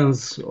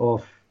plans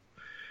of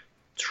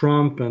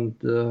Trump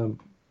and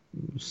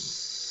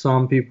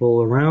some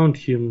people around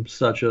him,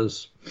 such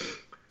as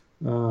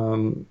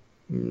the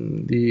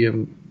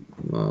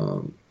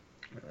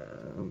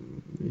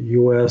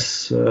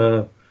U.S.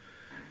 Head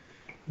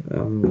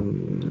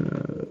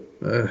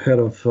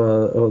of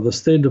the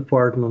State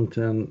Department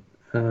and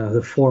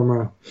the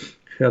former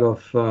head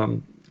of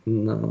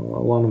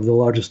one of the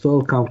largest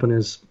oil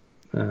companies,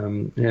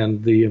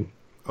 and the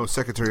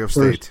Secretary of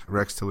State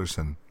Rex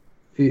Tillerson.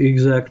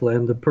 Exactly,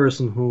 and the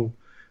person who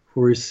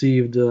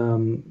received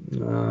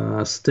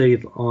a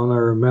state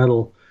honor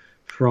medal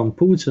from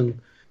Putin.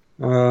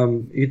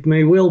 It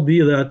may well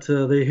be that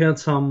they had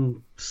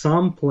some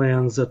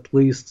plans, at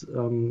least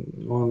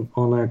on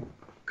a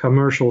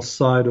commercial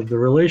side of the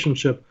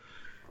relationship.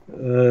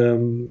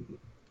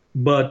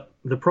 But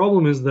the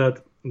problem is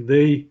that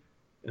they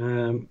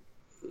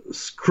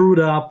screwed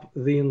up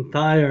the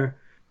entire,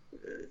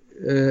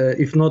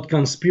 if not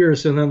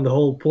conspiracy, then the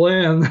whole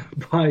plan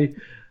by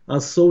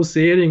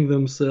associating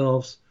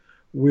themselves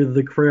with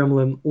the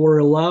Kremlin or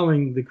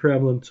allowing the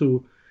Kremlin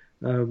to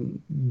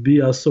be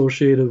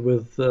associated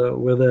with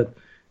it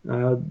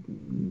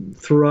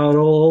throughout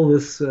all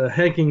this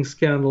hacking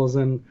scandals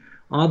and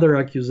other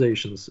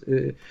accusations.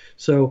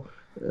 So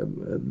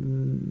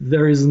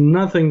there is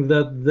nothing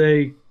that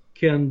they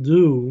can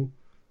do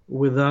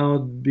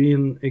without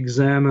being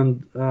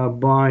examined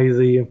by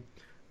the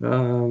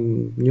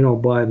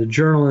by the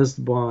journalists,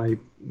 by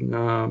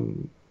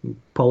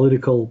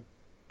political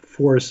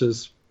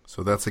forces.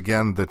 So that's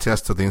again the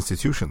test of the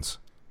institutions.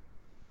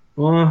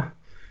 Well,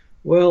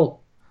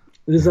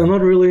 these are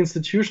not really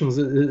institutions.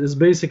 It's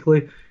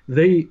basically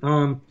they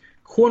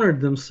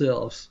cornered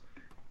themselves.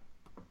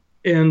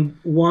 And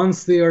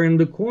once they are in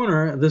the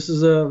corner, this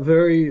is a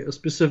very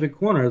specific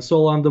corner. It's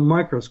all under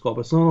microscope.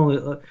 It's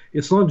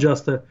not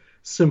just a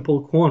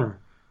simple corner.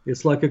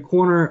 It's like a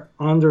corner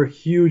under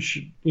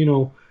huge,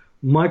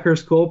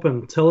 microscope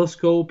and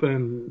telescope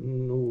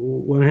and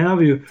what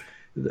have you.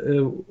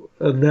 And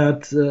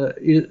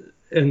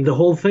the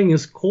whole thing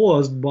is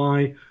caused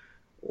by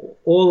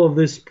all of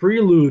this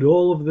prelude,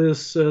 all of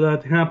this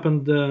that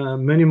happened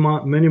many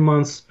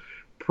months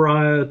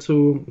prior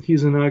to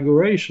his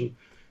inauguration.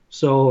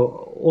 So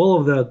all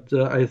of that,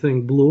 I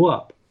think, blew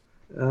up.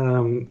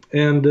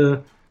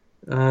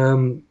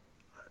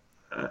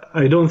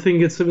 I don't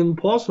think it's even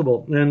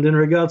possible. And in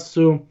regards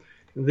to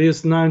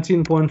this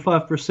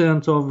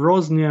 19.5% of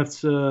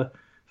Rosneft's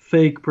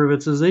fake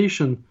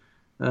privatization,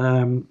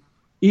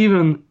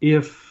 even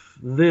if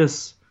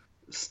this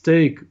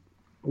stake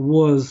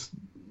was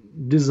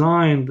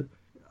designed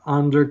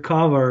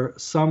undercover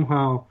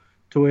somehow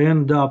to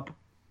end up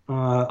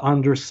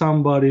under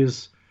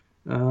somebody's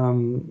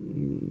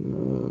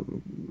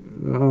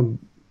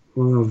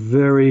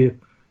very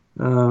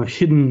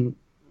hidden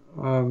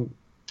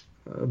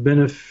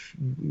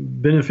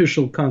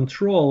beneficial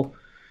control,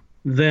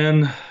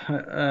 then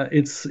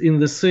it's in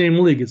the same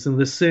league. It's in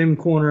the same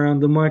corner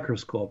under the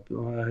microscope.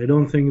 I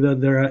don't think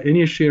that there are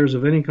any shares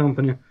of any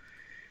company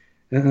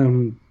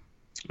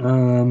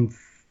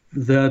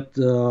that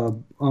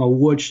are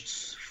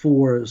watched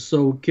for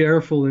so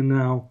carefully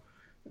now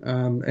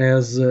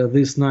as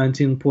this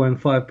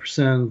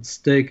 19.5%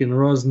 stake in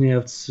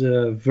Rosneft's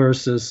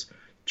versus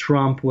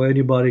Trump or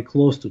anybody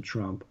close to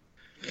Trump.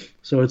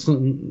 So it's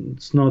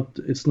not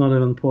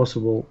even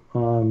possible.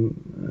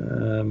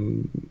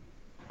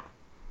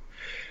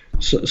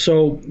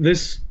 So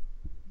this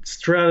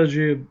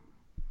strategy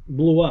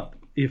blew up,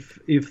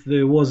 if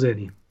there was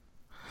any.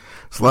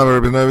 Slava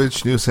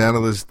Rabinovich, news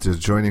analyst,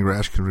 joining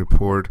Rashkin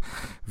Report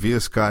via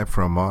Skype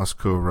from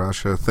Moscow,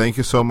 Russia. Thank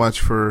you so much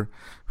for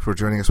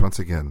joining us once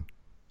again.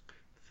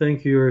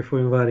 Thank you, Yuri, for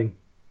inviting.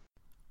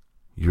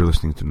 You're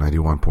listening to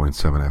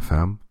 91.7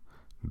 FM,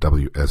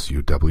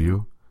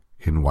 WSUW,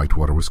 in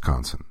Whitewater,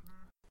 Wisconsin.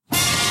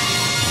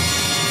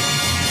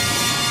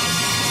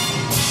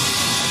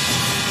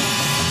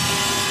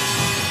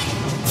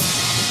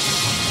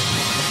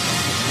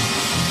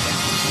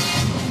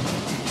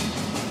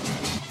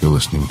 You're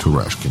listening to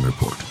Rashkin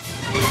Report.